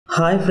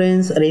Hi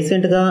friends,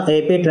 recent గా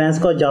AP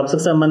Transco jobs కు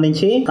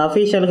సంబంధించి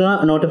అఫీషియల్ గా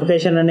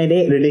నోటిఫికేషన్ అనేది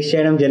రిలీజ్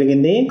చేయడం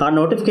జరిగింది. ఆ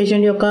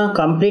నోటిఫికేషన్ యొక్క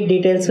కంప్లీట్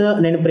డీటెయిల్స్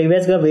నేను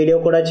ప్రీవియస్ గా వీడియో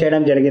కూడా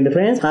చేయడం జరిగింది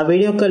ఫ్రెండ్స్. ఆ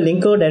వీడియో యొక్క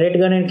లింక్ డైరెక్ట్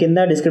గా నేను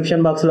కింద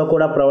డిస్క్రిప్షన్ బాక్స్ లో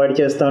కూడా ప్రొవైడ్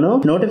చేస్తాను.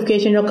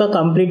 నోటిఫికేషన్ యొక్క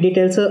కంప్లీట్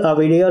డీటెయిల్స్ ఆ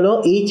వీడియోలో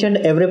ఈచ్ అండ్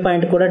ఎవ్రీ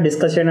పాయింట్ కూడా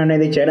డిస్కషన్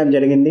అనేది చేయడం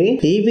జరిగింది.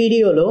 ఈ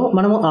వీడియోలో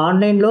మనము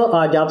ఆన్లైన్ లో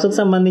ఆ జాబ్స్ కు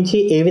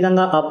సంబంధించి ఏ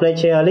విధంగా అప్లై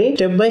చేయాలి,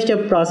 step by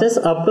step process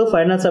up to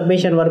final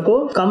submission వరకు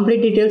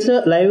కంప్లీట్ డీటెయిల్స్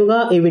లైవ్ గా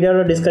ఈ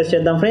వీడియోలో డిస్కస్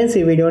చేద్దాం ఫ్రెండ్స్.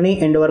 ఈ వీడియోని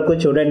ఎండ్ వరకు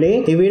చూడండి.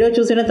 ఈ వీడియో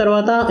చూసిన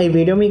తర్వాత ఈ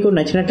వీడియో మీకు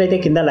నచ్చినట్లయితే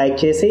కింద లైక్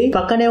చేసి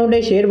పక్కనే ఉండే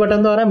షేర్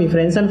బటన్ ద్వారా మీ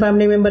ఫ్రెండ్స్ అండ్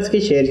ఫ్యామిలీ మెంబర్స్ కి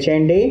షేర్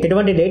చేయండి.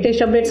 ఇటువంటి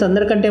లేటెస్ట్ అప్డేట్స్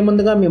అందరికంటే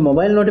ముందుగా మీ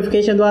మొబైల్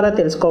నోటిఫికేషన్ ద్వారా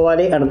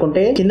తెలుసుకోవాలి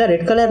అనుకుంటే కింద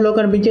రెడ్ కలర్ లో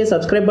కనిపించే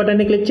సబ్స్క్రైబ్ బటన్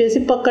ని క్లిక్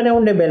చేసి పక్కనే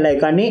ఉండే బెల్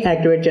ఐకాన్ ని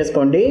యాక్టివేట్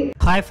చేసుకోండి.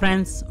 Hi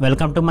friends,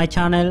 welcome to my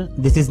channel.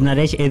 This is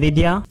Naresh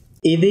ఎదిద్యా.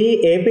 ఇది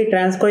ఏపీ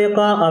ట్రాన్స్కో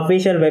యొక్క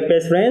అఫీషియల్ వెబ్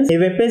పేజ్ ఫ్రెండ్స్. ఈ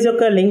వెబ్ పేజ్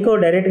యొక్క లింక్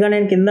డైరెక్ట్ గా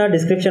నేను కింద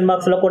డిస్క్రిప్షన్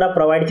బాక్స్ లో కూడా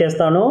ప్రొవైడ్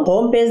చేస్తాను.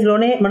 హోమ్ పేజ్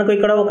లోనే మనకు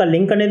ఇక్కడ ఒక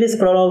లింక్ అనేది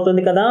స్క్రోల్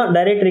అవుతుంది కదా,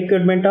 direct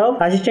recruitment of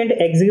assistant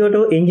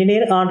executive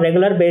engineer on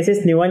regular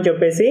basis new అని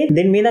చెప్పేసి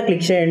దీని మీద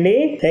క్లిక్ చేయండి.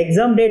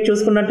 ఎగ్జామ్ డేట్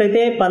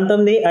చూసుకున్నట్లయితే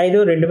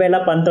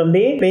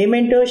 19/5/2019.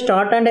 Payment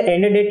start and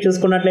end date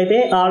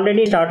చూసుకున్నట్లయితే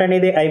ఆల్రెడీ స్టార్ట్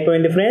అనేది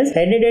అయిపోయింది ఫ్రెండ్స్.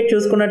 ఎండ్ డేట్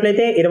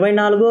చూసుకున్నట్లయితే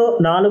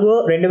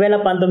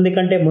 24/4/2019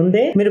 కంటే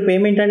ముందే మీరు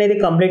పేమెంట్ అనేది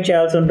కంప్లీట్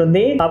చేయాల్సి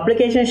ఉంటుంది.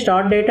 Application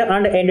start date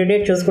and end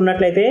date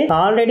చూసుకున్నట్లయితే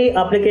ఆల్రెడీ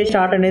అప్లికేషన్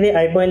స్టార్ట్ అనేది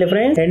అయిపోయింది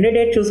ఫ్రెండ్స్. ఎండ్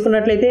డేట్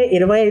చూసుకున్నట్లయితే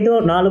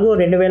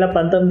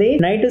 25/4/2019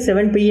 నైట్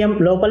 7 PM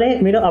లోపలే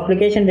మీరు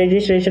అప్లికేషన్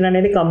రిజిస్ట్రేషన్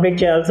అనేది కంప్లీట్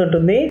చేయాల్సి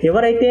ఉంటుంది.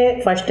 ఎవరైతే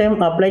ఫస్ట్ టైం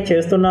అప్లై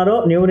చేస్తున్నారో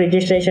న్యూ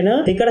రిజిస్ట్రేషన్,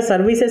 ఇక్కడ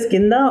సర్వీసెస్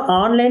కింద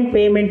ఆన్లైన్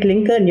పేమెంట్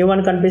లింక్ న్యూ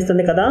అని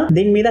కనిపిస్తుంది కదా,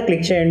 దీని మీద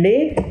క్లిక్ చేయండి.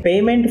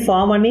 పేమెంట్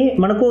ఫామ్ అని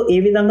మనకు ఈ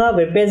విధంగా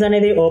వెబ్ పేజ్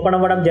అనేది ఓపెన్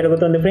అవ్వడం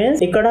జరుగుతుంది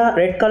ఫ్రెండ్స్. ఇక్కడ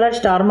red colour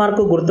star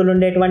mark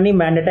గుర్తులుండేటువంటి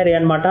mandatory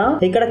అన్నమాట.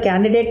 ఇక్కడ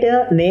క్యాండిడేట్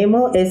నేమ్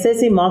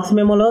ఎస్ఎస్సి మార్క్స్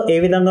మెమోలో ఏ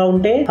విధంగా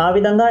ఉంటే ఆ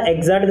విధంగా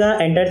ఎగ్జాక్ట్ గా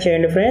ఎంటర్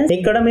చేయండి ఫ్రెండ్స్.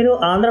 ఇక్కడ మీరు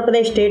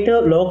ఆంధ్రప్రదేశ్ స్టేట్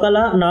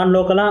లోకలా నాన్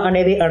లోకలా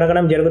అనేది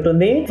అడగడం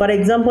జరుగుతుంది. ఫర్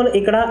ఎగ్జాంపుల్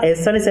ఇక్కడ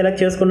ఎస్ అని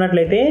సెలెక్ట్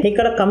చేసుకున్నట్లయితే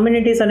ఇక్కడ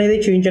కమ్యూనిటీస్ అనేది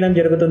చూపించడం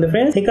జరుగుతుంది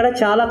ఫ్రెండ్స్. ఇక్కడ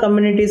చాలా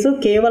కమ్యూనిటీస్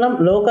కేవలం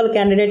లోకల్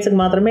క్యాండిడేట్స్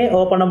మాత్రమే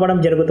ఓపెన్ అవ్వడం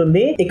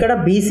జరుగుతుంది. ఇక్కడ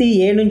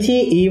బీసీఏ నుంచి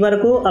ఈ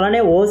వరకు,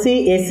 అలానే ఓసీ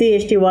ఎస్సీ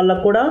ఎస్టీ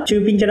వాళ్ళకు కూడా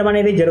చూపించడం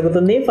అనేది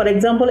జరుగుతుంది. ఫర్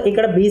ఎగ్జాంపుల్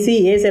ఇక్కడ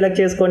బీసీఏ సెలెక్ట్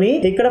చేసుకొని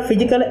ఇక్కడ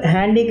ఫిజికల్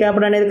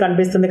హ్యాండిక్యాప్డ్ అనేది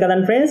కనిపిస్తుంది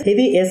కదండి ఫ్రెండ్స్.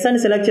 ఇది ఎస్ అని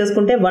సెలెక్ట్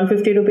చేసుకుంటే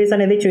 150 రూపీస్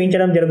అనేది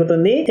చూపించడం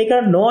జరుగుతుంది. ఇక్కడ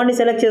నో అని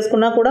సెలెక్ట్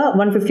చేసుకున్నా కూడా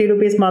 150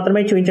 రూపీస్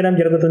మాత్రమే చూపించడం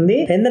జరుగుతుంది.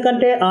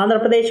 ఎందుకంటే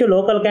ఆంధ్రప్రదేశ్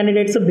లోకల్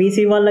క్యాండిడేట్స్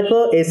బీసీ వాళ్లకు,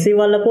 ఎస్సీ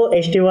వాళ్లకు,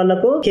 ఎస్టీ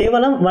వాళ్లకు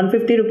కేవలం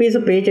 150 రూపీస్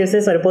పే చేస్తే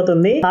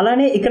సరిపోతుంది.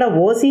 అలానే ఇక్కడ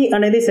ఓసీ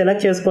అనేది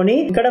సెలెక్ట్ చేసుకొని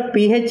ఇక్కడ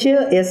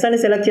పిహెచ్ఎస్ అని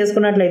సెలెక్ట్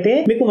చేసుకున్నట్లయితే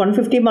మీకు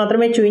 150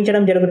 మాత్రమే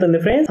చూపించడం జరుగుతుంది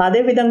ఫ్రెండ్స్.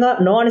 అదే విధంగా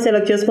నో అని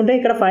సెలెక్ట్ చేసుకుంటే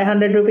ఇక్కడ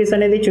 500 రూపీస్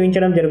అనేది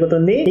చూపించడం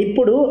జరుగుతుంది.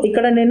 ఇప్పుడు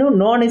ఇక్కడ నేను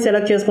నో అని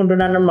సెలెక్ట్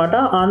చేసుకుంటున్నాను అనమాట.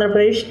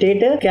 ఆంధ్రప్రదేశ్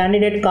స్టేట్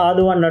క్యాండిడేట్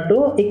కాదు అన్నట్టు.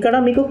 ఇక్కడ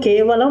మీకు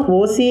కేవలం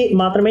ఓసీ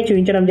మాత్రమే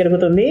చూపించడం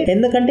జరుగుతుంది.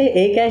 ఎందుకంటే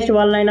ఏ క్యాస్ట్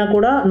వాళ్ళైనా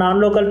కూడా నాన్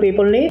లోకల్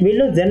పీపుల్ ని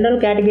వీళ్ళు జనరల్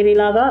కేటగిరీ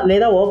లాగా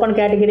లేదా ఓపెన్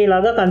కేటగిరీ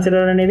లాగా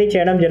కన్సిడర్ అనేది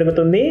చేయడం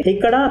జరుగుతుంది.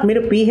 ఇక్కడ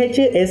మీరు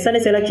పిహెచ్ఎస్ అని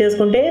సెలెక్ట్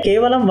చేసుకుంటే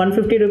కేవలం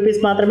 150 రూపీస్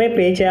మాత్రమే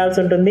పే చేయాల్సి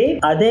ఉంటుంది.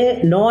 అదే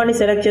నో అని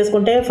సెలెక్ట్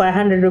చేసుకుంటే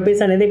 500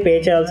 రూపీస్ అనేది పే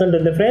చేయాల్సి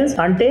ఉంటుంది ఫ్రెండ్స్.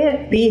 అంటే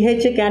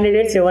పిహెచ్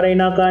క్యాండిడేట్స్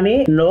ఎవరైనా కానీ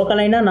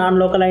లోకల్ అయినా నాన్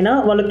లోకల్ అయినా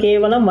వాళ్ళు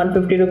కేవలం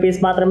 150 రూపీస్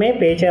మాత్రమే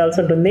పే చేయాల్సి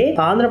ఉంటుంది.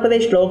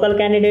 ఆంధ్రప్రదేశ్ లోకల్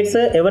క్యాండిడేట్స్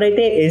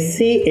ఎవరైతే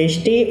ఎస్సీ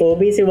ఎస్టీ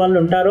ఓబీసీ వాళ్ళు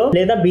ఉంటారో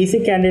లేదా బీసీ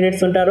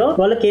క్యాండిడేట్స్ ఉంటారో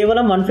వాళ్ళు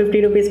కేవలం 150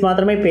 రూపీస్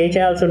మాత్రమే పే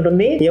చేయాల్సి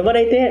ఉంటుంది.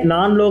 ఎవరైతే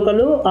non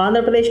local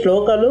Andhra Pradesh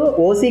local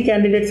OC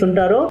candidates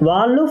ఉంటారో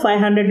వాళ్ళు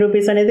 500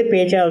 రూపీస్ అనేది పే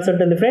చేయాల్సి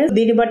ఉంటుంది ఫ్రెండ్స్.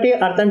 దీన్ని బట్టి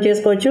అర్థం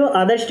చేసుకోవచ్చు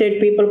అదర్ స్టేట్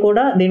పీపుల్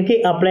కూడా దీనికి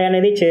అప్లై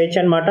అనేది చేయొచ్చు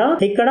అనమాట.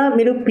 ఇక్కడ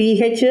మీరు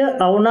పిహెచ్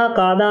అవునా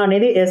కాదా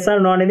అనేది ఎస్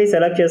ఆర్ నో అనేది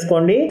సెలెక్ట్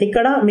చేసుకోండి.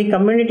 ఇక్కడ మీ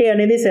కమ్యూనిటీ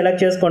అనేది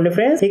సెలెక్ట్ చేసుకోండి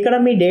ఫ్రెండ్స్. ఇక్కడ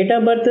మీ date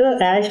of birth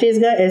as it is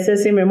గా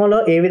ఎస్ఎస్సి మెమోలో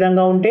ఏ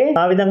విధంగా ఉంటే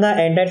ఆ విధంగా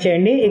ఎంటర్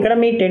చేయండి. ఇక్కడ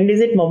మీ 10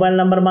 డిజిట్ మొబైల్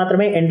నంబర్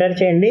మాత్రమే ఎంటర్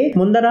చేయండి.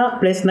 ముందర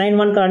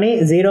 +91 కానీ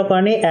 0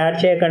 కానీ యాడ్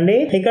చేయకండి.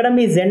 ఇక్కడ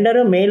మీ జెండర్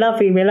మేలా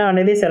ఫీమేలా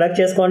అనేది సెలెక్ట్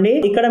చేసుకోండి.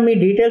 ఇక్కడ మీ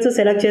డీటెయిల్స్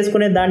సెలెక్ట్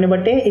చేసుకునే దాన్ని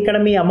బట్టి ఇక్కడ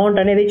మీ అమౌంట్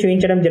అనేది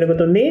చూపించడం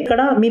జరుగుతుంది.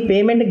 ఇక్కడ మీ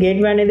పేమెంట్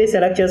గేట్వే అనేది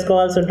సెలెక్ట్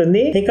చేసుకోవాల్సి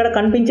ఉంటుంది. ఇక్కడ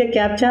కనిపించే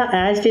క్యాప్చా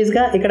యాజ్ ఇట్ ఈస్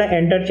గా ఇక్కడ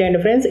ఎంటర్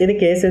చేయండి ఫ్రెండ్స్. ఇది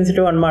కేస్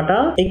సెన్సిటివ్ అన్నమాట.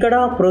 ఇక్కడ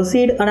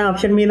ప్రొసీడ్ అనే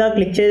ఆప్షన్ మీద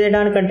క్లిక్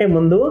చేయడానికంటే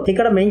ముందు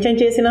ఇక్కడ మెన్షన్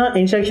చేసిన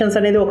ఇన్స్ట్రక్షన్స్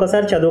అనేది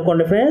ఒకసారి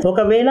చదువుకోండి ఫ్రెండ్స్.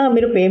 ఒకవేళ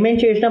మీరు పేమెంట్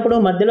చేసినప్పుడు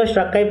మధ్యలో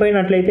స్ట్రక్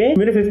అయిపోయినట్లయితే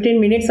మీరు 15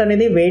 మినిట్స్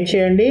అనేది వెయిట్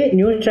చేయండి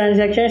న్యూ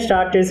ట్రాన్సాక్షన్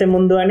స్టార్ట్ చేసే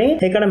ముందు అని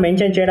ఇక్కడ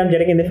మెన్షన్ చేయడం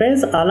జరిగింది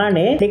ఫ్రెండ్స్.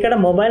 అలానే ఇక్కడ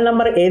మొబైల్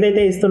నంబర్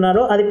ఏదైతే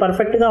ఇస్తున్నారో అది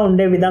పర్ఫెక్ట్ గా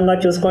ఉండే విధంగా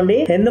చూసుకోండి.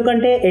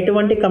 ఎందుకంటే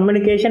ఎటువంటి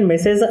కమ్యూనికేషన్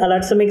మెసేజ్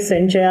అలర్ట్స్ మీకు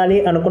సెండ్ చేయాలి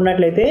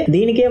అనుకున్నట్లయితే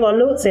దీనికే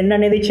వాళ్ళు సెండ్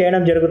అనేది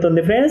చేయడం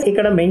జరుగుతుంది ఫ్రెండ్స్.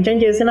 ఇక్కడ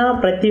మెన్షన్ చేసిన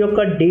ప్రతి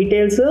ఒక్క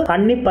డీటెయిల్స్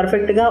అన్ని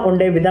పర్ఫెక్ట్ గా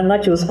ఉండే విధంగా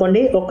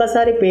చూసుకోండి.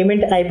 ఒక్కసారి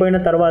పేమెంట్ అయిపోయిన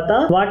తర్వాత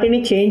వాటిని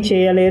చేంజ్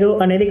చేయలేరు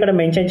అనేది ఇక్కడ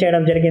మెన్షన్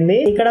చేయడం జరిగింది.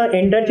 ఇక్కడ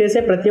ఎంటర్ చేసే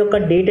ప్రతి ఒక్క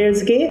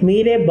డీటెయిల్స్ కి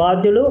మీరే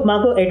బాధ్యులు,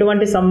 మాకు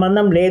ఎటువంటి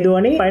సంబంధం లేదు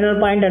అని ఫైనల్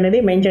పాయింట్ అనేది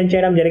మెన్షన్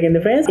చేయడం జరిగింది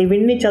ఫ్రెండ్స్.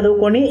 ఇవన్నీ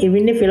చదువుకొని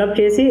ఇవన్నీ ఫిల్అప్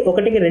చేసి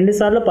ఒకటికి 2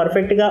 సార్లు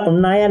పర్ఫెక్ట్ గా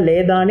ఉన్నాయా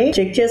లేదా అని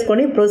చెక్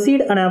చేసుకొని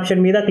ప్రొసీడ్ అనే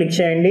ఆప్షన్ మీద క్లిక్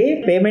చేయండి.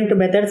 పేమెంట్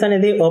మెథడ్స్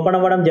అనేది ఓపెన్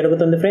అవ్వడం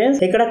జరుగుతుంది ఫ్రెండ్స్.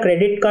 ఇక్కడ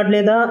క్రెడిట్ కార్డ్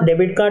లేదా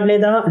డెబిట్ కార్డ్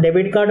లేదా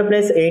debit card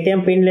plus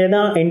ATM pin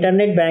లేదా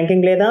ఇంటర్నెట్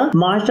బ్యాంకింగ్ లేదా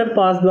మాస్టర్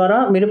పాస్ ద్వారా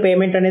మీరు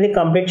పేమెంట్ అనేది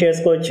కంప్లీట్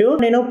చేసుకోవచ్చు.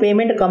 నేను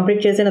పేమెంట్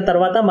కంప్లీట్ చేసిన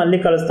తర్వాత మళ్ళీ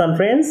కలుస్తాను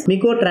ఫ్రెండ్స్.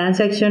 మీకు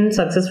ట్రాన్సాక్షన్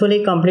సక్సెస్ఫుల్లీ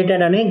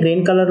కంప్లీటెడ్ అని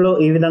గ్రీన్ కలర్ లో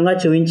ఈ విధంగా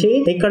చూపించి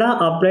ఇక్కడ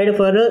applied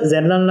for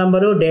journal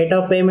number, date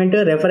of payment,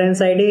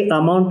 reference ID,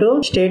 amount,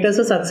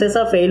 status success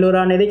ఆ ఫెయిల్యూర్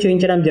అనేది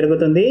చూపించడం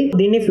జరుగుతుంది.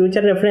 దీన్ని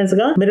ఫ్యూచర్ రెఫరెన్స్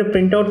గా మీరు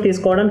ప్రింట్అవుట్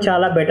తీసుకోవడం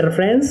చాలా బెటర్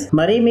ఫ్రెండ్స్.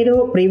 మరి మీరు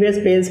ప్రీవియస్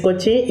పేజ్ కి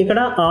వచ్చి ఇక్కడ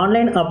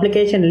ఆన్లైన్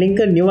అప్లికేషన్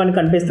లింక్ న్యూ అని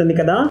కనిపిస్తుంది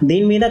కదా,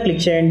 దీని మీద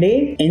క్లిక్ చేయండి.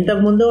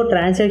 ఇంతకు ముందు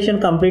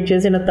ట్రాన్సాక్షన్ కంప్లీట్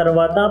చేసిన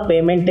తర్వాత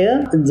పేమెంట్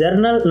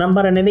జర్నల్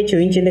నంబర్ అనేది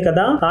చూపించింది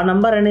కదా, ఆ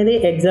నంబర్ అనేది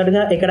ఎగ్జాక్ట్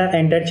గా ఇక్కడ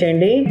ఎంటర్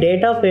చేయండి.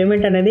 డేట్ ఆఫ్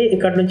పేమెంట్ అనేది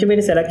ఇక్కడ నుంచి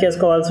మీరు సెలెక్ట్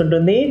చేసుకోవాల్సి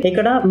ఉంటుంది.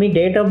 ఇక్కడ మీ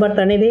డేట్ ఆఫ్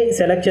బర్త్ అనేది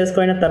సెలెక్ట్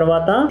చేసుకున్న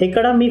తర్వాత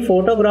ఇక్కడ మీ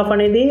ఫోటోగ్రాఫ్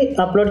అనేది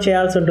అప్లోడ్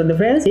చేయాల్సి ఉంటుంది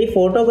ఫ్రెండ్స్. ఈ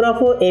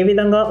ఫోటోగ్రాఫ్ ఏ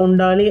విధంగా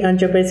ఉండాలి అని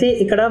చెప్పేసి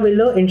ఇక్కడ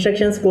వీళ్ళు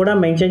ఇన్స్ట్రక్షన్స్ కూడా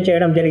మెన్షన్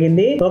చేయడం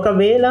జరిగింది.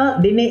 ఒకవేళ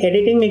దీన్ని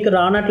ఎడిటింగ్ మీకు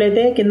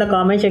రానట్లయితే కింద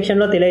కామెంట్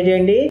సెక్షన్ లో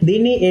తెలియజేయండి.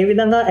 దీన్ని ఏ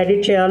విధంగా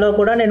ఎడిట్ చేయాలో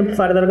కూడా నేను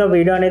ఫర్దర్ గా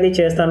వీడియో అనేది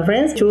చేస్తాను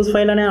ఫ్రెండ్స్. చూస్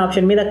ఫైల్ అనే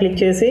ఆప్షన్ మీద క్లిక్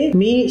చేసి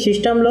మీ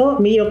సిస్టమ్ లో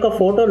మీ యొక్క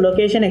ఫోటో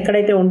లొకేషన్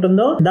ఎక్కడైతే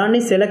ఉంటుందో దాన్ని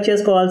సెలెక్ట్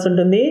చేసుకోవాల్సి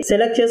ఉంటుంది.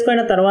 సెలెక్ట్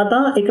చేసుకున్న తర్వాత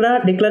ఇక్కడ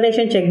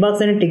డిక్లరేషన్ చెక్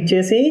బాక్స్ అని టిక్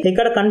చేసి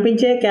ఇక్కడ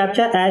కనిపించే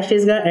క్యాప్చా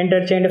యాస్టీస్ గా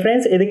ఎంటర్ చేయండి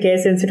ఫ్రెండ్స్. ఇది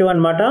కేస్ సెన్సిటివ్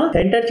అన్నమాట.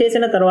 ఎంటర్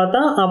చేసిన తర్వాత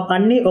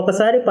అన్ని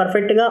ఒకసారి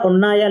పర్ఫెక్ట్ గా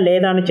ఉన్నాయా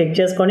లేదా అని చెక్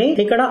చేసుకొని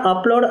ఇక్కడ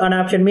అప్లోడ్ అనే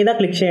ఆప్షన్ మీద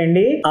క్లిక్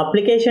చేయండి.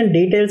 అప్లికేషన్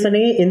డీటెయిల్స్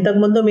అని ఇంతకు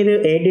ముందు మీరు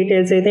ఏ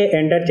డీటెయిల్స్ అయితే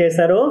ఎంటర్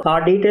చేశారో ఆ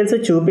డీటెయిల్స్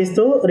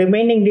చూపిస్తూ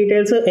రిమైనింగ్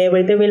డీటెయిల్స్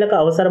ఏవైతే వీళ్ళకి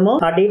అవసరమో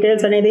ఆ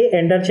డీటెయిల్స్ అనేది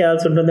ఎంటర్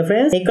చేయాల్సి ఉంటుంది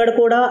ఫ్రెండ్స్. ఇక్కడ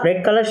కూడా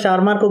రెడ్ కలర్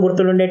స్టార్ మార్క్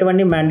గుర్తులు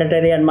ఉండేటువంటి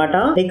మ్యాండటరీ అన్నమాట.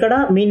 ఇక్కడ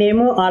మీ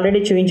నేమ్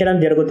ఆల్రెడీ చూపించడం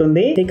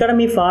జరుగుతుంది. ఇక్కడ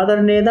మీ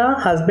ఫాదర్ లేదా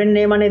హస్బెండ్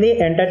నేమ్ అనేది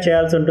ఎంటర్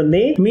చేయాల్సి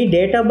ఉంటుంది. మీ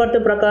డేట్ ఆఫ్ బర్త్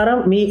ప్రకారం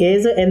మీ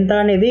ఏజ్ ఎంత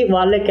అనేది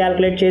వాళ్ళే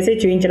క్యాల్కులేట్ చేసి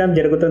చూపించడం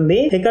జరుగుతుంది.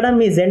 ఇక్కడ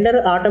మీ జెండర్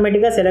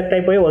ఆటోమేటిక్ గా సెలెక్ట్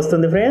అయిపోయి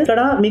వస్తుంది ఫ్రెండ్స్.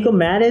 ఇక్కడ మీకు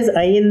మ్యారేజ్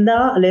అయ్యిందా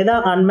లేదా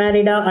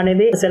అన్మ్యారీడా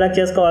అనేది సెలెక్ట్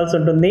చేసుకోవాల్సి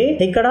ఉంటుంది.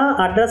 ఇక్కడ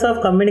అడ్రస్ ఆఫ్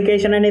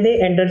కమ్యూనికేషన్ అనేది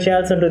ఎంటర్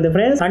చేయాల్సి ఉంటుంది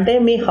ఫ్రెండ్స్. అంటే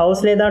మీ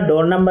హౌస్ లేదా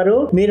డోర్ నంబరు,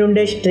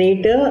 మీరుండే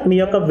స్ట్రీట్, మీ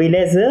యొక్క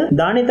విలేజ్.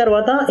 దాని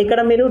తర్వాత ఇక్కడ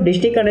మీరు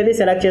డిస్టిక్ అనేది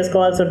సెలెక్ట్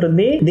చేసుకోవాల్సి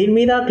ఉంటుంది. దీని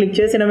మీద క్లిక్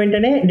చేసిన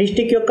వెంటనే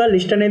డిస్టిక్ యొక్క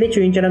లిస్ట్ అనేది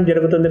చూపించడం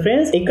జరుగుతుంది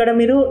ఫ్రెండ్స్. ఇక్కడ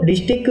మీరు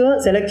డిస్టిక్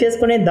సెలెక్ట్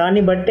చేసుకునే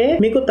దాన్ని బట్టే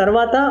మీకు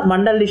తర్వాత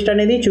మండల్ లిస్ట్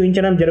అనేది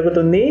చూపించడం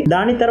జరుగుతుంది.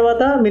 దాని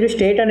తర్వాత మీరు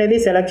స్టేట్ అనేది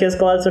సెలెక్ట్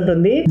చేసుకోవాల్సి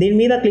ఉంటుంది. దీని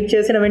మీద క్లిక్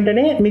చేసిన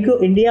వెంటనే మీకు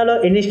ఇండియాలో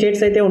ఎన్ని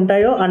స్టేట్స్ అయితే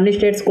ఉంటాయో అన్ని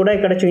స్టేట్స్ కూడా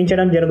ఇక్కడ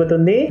చూపించడం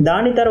జరుగుతుంది.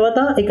 దాని తర్వాత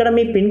ఇక్కడ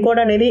మీ పిన్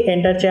కోడ్ అనేది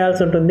ఎంటర్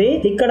చేయాల్సి ఉంటుంది.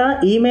 ఇక్కడ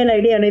ఈమెయిల్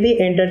ఐడి అనేది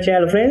ఎంటర్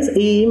చేయాలి ఫ్రెండ్స్.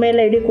 ఈ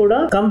ఈమెయిల్ ఐడి కూడా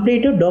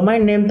కంప్లీట్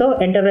డొమైన్ నేమ్ తో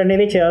ఎంటర్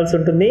అనేది చేయాల్సి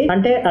ఉంటుంది.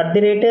 అంటే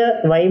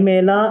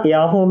 @ymail,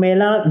 yahoo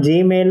mail,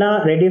 gmail,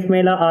 rediff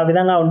mail ఆ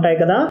విధంగా ఉంటాయి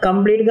కదా,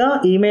 కంప్లీట్ గా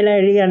ఈమెయిల్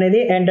ఐడి అనేది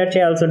ఎంటర్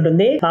చేయాల్సి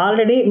ఉంటుంది.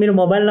 ఆల్రెడీ మీరు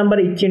మొబైల్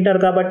నంబర్ ఇచ్చింటారు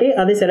కాబట్టి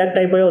అది సెలెక్ట్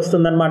అయిపోయి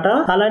వస్తుంది అనమాట.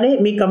 అలానే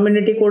మీ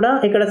కమ్యూనిటీ కూడా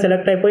ఇక్కడ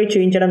సెలెక్ట్ అయిపోయి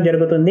చూపించడం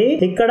జరుగుతుంది.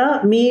 ఇక్కడ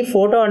మీ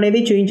ఫోటో అనేది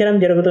చూపించడం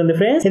జరుగుతుంది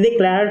ఫ్రెండ్స్. ఇది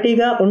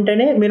క్లారిటీగా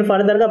ఉంటేనే మీరు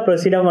ఫర్దర్ గా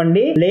ప్రొసీడ్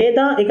అవ్వండి.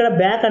 లేదా ఇక్కడ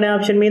బ్యాక్ అనే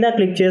ఆప్షన్ మీద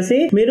క్లిక్ చేసి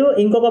మీరు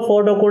ఇంకొక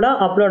ఫోటో కూడా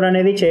అప్లోడ్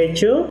అనేది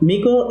చేయొచ్చు.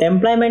 మీకు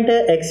ఎంప్లాయ్మెంట్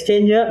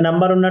ఎక్స్చేంజ్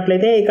నంబర్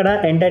ఉన్నట్లయితే ఇక్కడ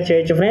ఎంటర్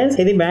చేయొచ్చు ఫ్రెండ్స్.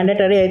 ఇది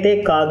మ్యాండేటరీ అయితే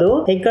కాదు.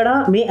 ఇక్కడ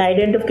మీ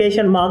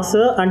ఐడెంటిఫికేషన్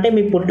మార్క్స్ అంటే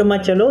మీ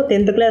పుట్టుమచ్చలు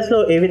 10th క్లాస్ లో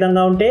ఏ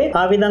విధంగా ఉంటే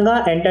ఆ విధంగా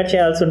ఎంటర్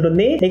చేయాల్సి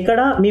ఉంటుంది. ఇక్కడ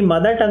మీ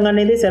మదర్ టంగ్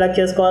అనేది సెలెక్ట్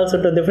చేసుకోవాల్సి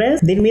ఉంటుంది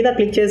ఫ్రెండ్స్. దీని మీద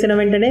క్లిక్ చేసిన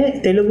వెంటనే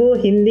తెలుగు,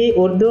 హిందీ,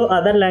 ఉర్దూ,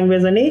 అదర్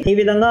లాంగ్వేజ్ అని ఈ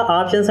విధంగా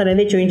ఆప్షన్స్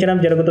అనేది చూపించడం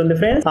జరుగుతుంది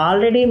ఫ్రెండ్స్.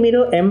 ఆల్రెడీ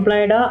మీరు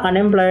ఎంప్లాయిడా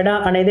అన్ఎంప్లాయిడా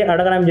అనేది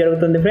అడగడం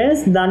జరుగుతుంది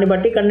ఫ్రెండ్స్. దాన్ని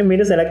బట్టి ఇక్కడ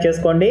మీరు సెలెక్ట్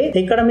చేసుకోండి.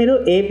 ఇక్కడ మీరు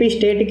ఏపీ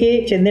స్టేట్ కి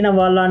చెందిన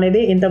వాళ్ళ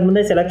అనేది ఇంతకు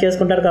ముందే సెలెక్ట్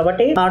చేసుకుంటారు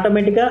కాబట్టి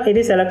ఆటోమేటిక్ గా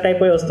ఇది సెలెక్ట్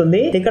అయిపోయి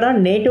వస్తుంది. ఇక్కడ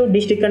నేటివ్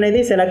డిస్ట్రిక్ట్ అనేది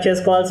సెలెక్ట్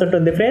చేసుకోవాల్సి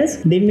ఉంటుంది ఫ్రెండ్స్.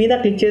 దీని మీద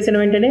క్లిక్ చేసిన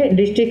వెంటనే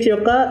డిస్ట్రిక్ట్స్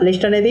యొక్క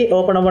లిస్ట్ అనేది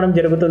ఓపెన్ అవ్వడం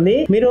జరుగుతుంది.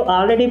 మీరు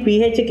ఆల్రెడీ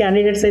PH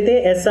క్యాండిడేట్స్ అయితే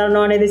SR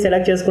నో అనేది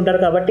సెలెక్ట్ చేసుకుంటారు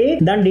కాబట్టి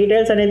దాని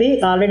డీటెయిల్స్ అనేది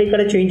ఆల్రెడీ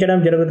ఇక్కడ చూపించడం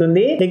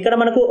జరుగుతుంది. ఇక్కడ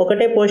మనకు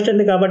ఒకటే పోస్ట్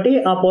ఉంది కాబట్టి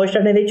ఆ పోస్ట్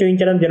అనేది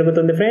చూపించడం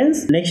జరుగుతుంది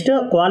ఫ్రెండ్స్. నెక్స్ట్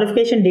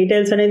క్వాలిఫికేషన్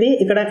డీటెయిల్స్ అనేది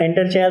ఇక్కడ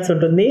ఎంటర్ చేయాల్సి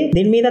ఉంటుంది.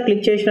 దీని మీద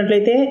క్లిక్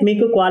చేసినట్లయితే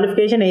మీకు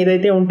క్వాలిఫికేషన్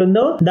ఏదైతే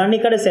ఉంటుందో దాన్ని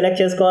ఇక్కడ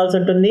సెలెక్ట్ చేసుకోవాల్సి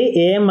ఉంటుంది.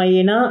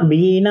 ఏఎంఐనా,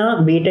 బిఈనా,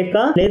 బీటెక్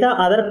లేదా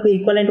అదర్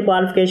ఈక్వలెంట్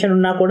క్వాలిఫికేషన్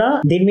ఉన్నా కూడా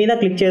దీని మీద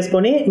క్లిక్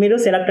చేసుకొని మీరు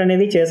సెలెక్ట్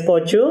అనేది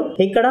చేసుకోవచ్చు.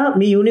 ఇక్కడ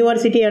మీ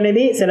యూనివర్సిటీ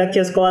అనేది సెలెక్ట్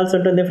చేసుకోవాల్సి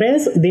ఉంటుంది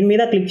ఫ్రెండ్స్. దీని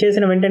మీద క్లిక్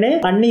చేసిన వెంటనే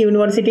అన్ని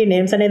యూనివర్సిటీ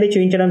నేమ్స్ అనేది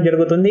చూపించడం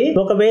జరుగుతుంది.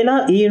 ఒకవేళ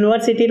ఈ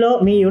యూనివర్సిటీలో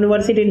మీ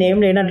యూనివర్సిటీ నేమ్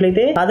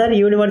లేనట్లయితే అదర్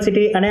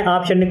యూనివర్సిటీ అనే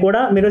ఆప్షన్ ని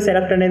కూడా మీరు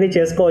సెలెక్ట్ అనేది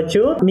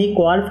చేసుకోవచ్చు. మీ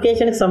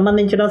క్వాలిఫికేషన్ కి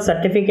సంబంధించిన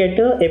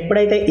సర్టిఫికేట్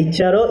ఎప్పుడైతే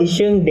ఇచ్చారో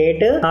ఇష్యూయింగ్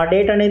డేట్, ఆ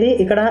డేట్ అనేది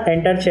ఇక్కడ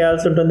ఎంటర్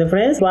చేయాల్సి ఉంటుంది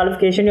ఫ్రెండ్స్.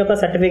 క్వాలిఫికేషన్ యొక్క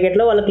సర్టిఫికేట్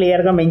లో వాళ్ళు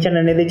క్లియర్ గా మెన్షన్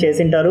అనేది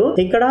చేసింటారు.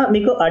 ఇక్కడ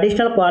మీకు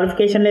అడిషనల్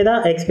క్వాలిఫికేషన్ లేదా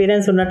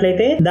ఎక్స్పీరియన్స్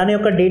ఉన్నట్లయితే దాని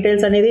యొక్క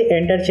డీటెయిల్స్ అనేది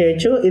ఎంటర్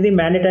చేయొచ్చు. ఇది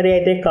మ్యాండేటరీ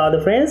అయితే కాదు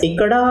ఫ్రెండ్స్.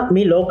 ఇక్కడ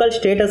మీ లోకల్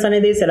స్టేటస్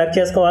అనేది సెలెక్ట్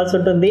చేసుకోవాల్సి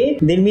ఉంటుంది.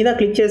 దీని మీద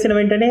క్లిక్ చేసిన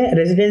వెంటనే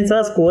residence,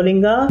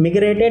 schooling,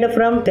 మిగ్రేటెడ్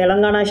from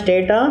Telangana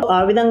state, ఆ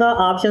ఆ విధంగా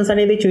ఆప్షన్స్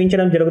అనేది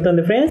చూపించడం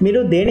జరుగుతుంది ఫ్రెండ్స్.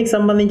 మీరు దేనికి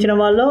సంబంధించిన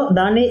వాళ్ళు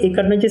దాన్ని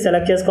ఇక్కడ నుంచి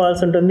సెలెక్ట్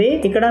చేసుకోవాల్సి ఉంటుంది.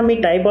 ఇక్కడ మీ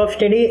టైప్ ఆఫ్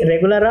స్టడీ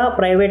రెగ్యులరా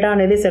ప్రైవేటా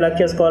అనేది సెలెక్ట్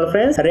చేసుకోవాలి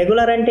ఫ్రెండ్స్.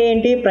 రెగ్యులర్ అంటే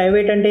ఏంటి,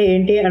 ప్రైవేట్ అంటే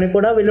ఏంటి అని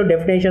కూడా వీళ్ళు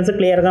డెఫినేషన్స్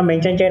క్లియర్ గా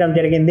మెన్షన్ చేయడం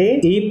జరిగింది.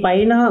 ఈ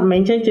పైన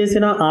మెన్షన్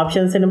చేసిన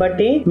ఆప్షన్స్ ని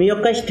బట్టి మీ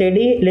యొక్క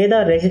స్టడీ లేదా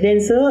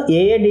రెసిడెన్స్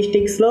ఏ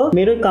డిస్ట్రిక్ట్స్ లో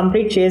మీరు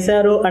కంప్లీట్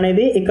చేశారు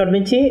అనేది ఇక్కడ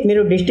నుంచి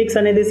మీరు డిస్ట్రిక్ట్స్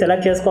అనేది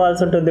సెలెక్ట్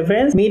చేసుకోవాల్సి ఉంటుంది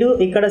ఫ్రెండ్స్. మీరు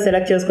ఇక్కడ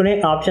సెలెక్ట్ చేసుకునే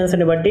ఆప్షన్స్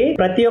ని బట్టి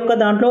ప్రతి ఒక్క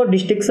దాంట్లో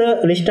డిస్ట్రిక్ట్స్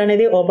లిస్ట్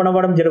అనేది ఓపెన్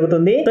అవ్వడం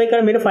జరుగుతుంది. సో ఇక్కడ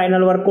మీరు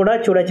ఫైనల్ వర్క్ కూడా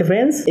చూడొచ్చు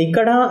ఫ్రెండ్స్.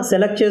 ఇక్కడ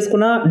సెలెక్ట్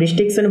చేసుకున్న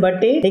డిస్ట్రిక్ట్స్ ని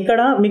బట్టి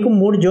ఇక్కడ మీకు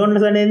 3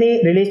 జోన్స్ అనేది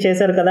రిలీజ్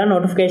చేశారు కదా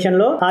నోటిఫికేషన్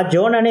లో. ఆ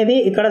జోన్ అనేది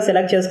ఇక్కడ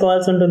సెలెక్ట్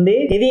చేసుకోవాల్సి ఉంటుంది.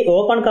 ఇది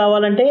ఓపెన్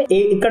కావాలంటే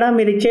ఇక్కడ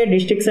మీరు ఇచ్చే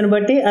డిస్ట్రిక్ట్స్ ని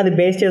బట్టి అది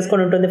బేస్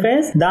చేసుకొని ఉంటుంది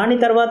ఫ్రెండ్స్. దాని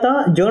తర్వాత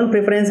జోన్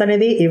ప్రిఫరెన్స్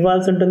అనేది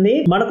ఇవ్వాల్సి ఉంటుంది.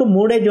 మనకు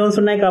 3 జోన్స్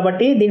ఉన్నాయి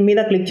కాబట్టి దీని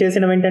మీద క్లిక్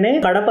చేసిన వెంటనే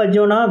కడప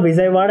జోనా,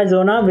 విజయవాడ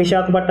జోనా,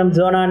 విశాఖపట్నం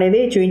జోనా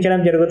అనేది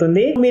చూపించడం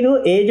జరుగుతుంది. మీరు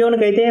ఏ జోన్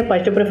కి అయితే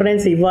ఫస్ట్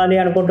ప్రిఫరెన్స్ ఇవ్వాలి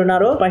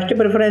అనుకుంటున్నారో ఫస్ట్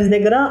ప్రిఫరెన్స్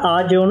దగ్గర ఆ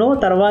జోను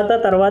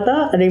తర్వాత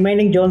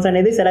రిమైనింగ్ జోన్స్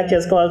అనేది సెలెక్ట్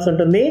చేసుకోవాల్సి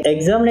ఉంటుంది.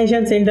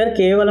 ఎగ్జామినేషన్ సెంటర్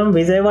కేవలం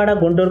విజయవాడ,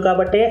 గుంటూరు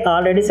కాబట్టి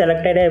ఆల్రెడీ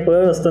సెలెక్టెడ్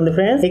అయిపోయి వస్తుంది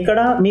ఫ్రెండ్స్. ఇక్కడ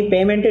మీ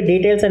పేమెంట్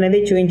డీటెయిల్స్ అనేది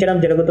చూపించడం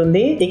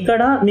జరుగుతుంది.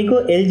 ఇక్కడ మీకు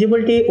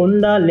ఎలిజిబిలిటీ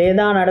ఉందా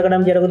లేదా అని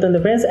అడగడం జరుగుతుంది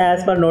friends.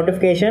 As per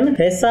notification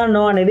yes are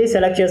no అనేది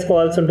సెలెక్ట్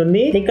చేసుకోవాల్సి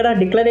ఉంటుంది. ఇక్కడ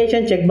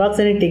డిక్లరేషన్ చెక్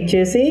బాక్స్ అని టిక్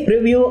చేసి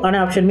ప్రివ్యూ అనే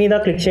ఆప్షన్ మీద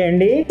క్లిక్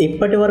చేయండి.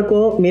 ఇప్పటి వరకు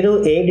మీరు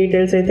ఏ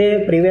డీటెయిల్స్ అయితే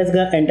ప్రీవియస్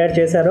గా ఎంటర్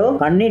చేశారో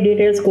అన్ని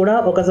డీటెయిల్స్ కూడా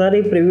ఒకసారి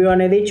ప్రివ్యూ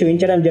అనేది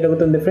చూపించడం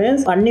జరుగుతుంది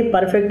ఫ్రెండ్స్. అన్ని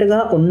పర్ఫెక్ట్ గా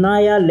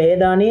ఉన్నాయా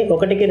లేదా అని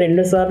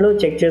 1-2 సార్లు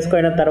చెక్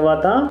చేసుకున్న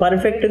తర్వాత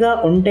పర్ఫెక్ట్ గా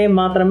ఉంటే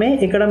మాత్రమే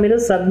ఇక్కడ మీరు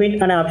సబ్మిట్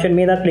అనే ఆప్షన్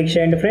మీద క్లిక్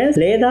చేయండి ఫ్రెండ్స్.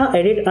 లేదా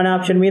ఎడిట్ అనే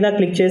ఆప్షన్ మీద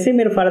క్లిక్ చేసి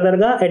మీరు ఫర్దర్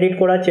గా ఎడిట్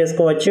కూడా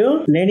చేసుకోవచ్చు.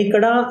 నేను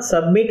ఇక్కడ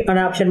సబ్మిట్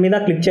అనే ఆప్షన్ మీద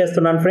క్లిక్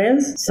చేస్తున్నాను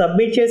ఫ్రెండ్స్.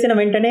 సబ్మిట్ చేసిన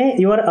వెంటనే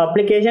your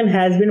application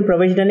has been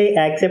provisionally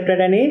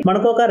accepted అని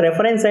మనకు ఒక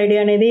రెఫరెన్స్ ఐడి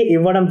అనేది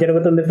ఇవ్వడం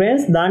జరుగుతుంది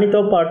ఫ్రెండ్స్.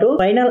 దానితో పాటు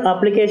ఫైనల్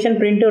అప్లికేషన్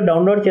ప్రింట్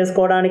డౌన్లోడ్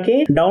చేసుకోవడానికి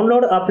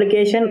డౌన్లోడ్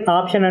అప్లికేషన్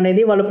ఆప్షన్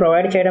అనేది వాళ్ళు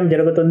ప్రొవైడ్ చేయడం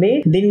జరుగుతుంది.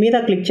 దీని మీద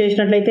క్లిక్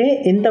చేసినట్లయితే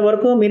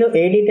ఇంతవరకు మీరు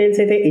ఏ డీటెయిల్స్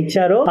అయితే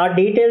ఇచ్చారో ఆ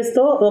డీటెయిల్స్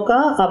తో ఒక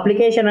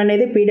అప్లికేషన్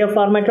అనేది పీడిఎఫ్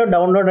ఫార్మాట్ లో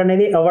డౌన్లోడ్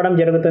అనేది అవ్వడం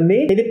జరుగుతుంది.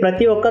 ఇది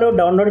ప్రతి ఒక్కరూ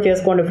డౌన్లోడ్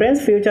చేసుకోండి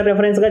ఫ్రెండ్స్. ఫ్యూచర్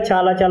రెఫరెన్స్ గా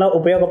చాలా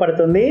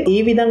ఉపయోగపడుతుంది. ఈ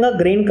విధంగా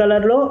గ్రీన్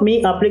కలర్ లో మీ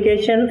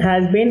application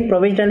has been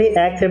provisionally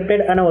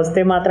accepted అని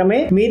వస్తే మాత్రమే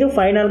మీరు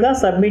ఫైనల్ గా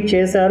సబ్మిట్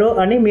చేశారు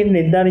అని మీరు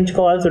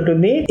నిర్ధారించుకోవాల్సి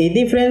ఉంటుంది.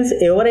 ఇది ఫ్రెండ్స్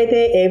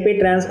ఎవరైతే ఏపీ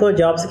ట్రాన్స్కో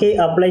జాబ్స్ కి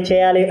అప్లై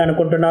చేయాలి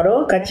అనుకుంటున్నారో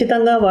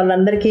ఖచ్చితంగా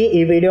వాళ్ళందరికీ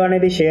ఈ వీడియో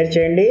అనేది షేర్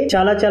చేయండి.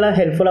 చాలా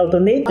హెల్ప్ఫుల్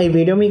అవుతుంది. ఈ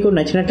వీడియో మీకు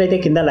నచ్చినట్లయితే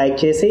కింద లైక్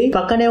చేసి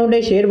పక్కనే ఉండే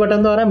షేర్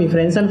బటన్ ద్వారా మీ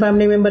ఫ్రెండ్స్ అండ్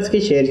ఫ్యామిలీ మెంబర్స్ కి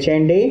షేర్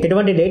చేయండి.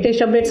 ఇటువంటి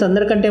లేటెస్ట్ అప్డేట్స్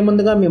అందరికంటే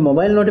ముందుగా మీ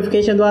మొబైల్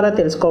నోటిఫికేషన్ ద్వారా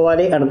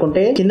తెలుసుకోవాలి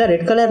అనుకుంటే కింద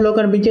రెడ్ కలర్ లో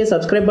కనిపించే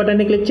సబ్స్క్రైబ్ బటన్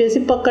ని క్లిక్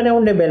చేసి పక్కనే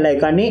ఉండే బెల్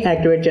ఐకాన్ ని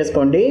యాక్టివేట్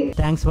చేసుకోండి.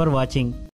 Thanks for watching.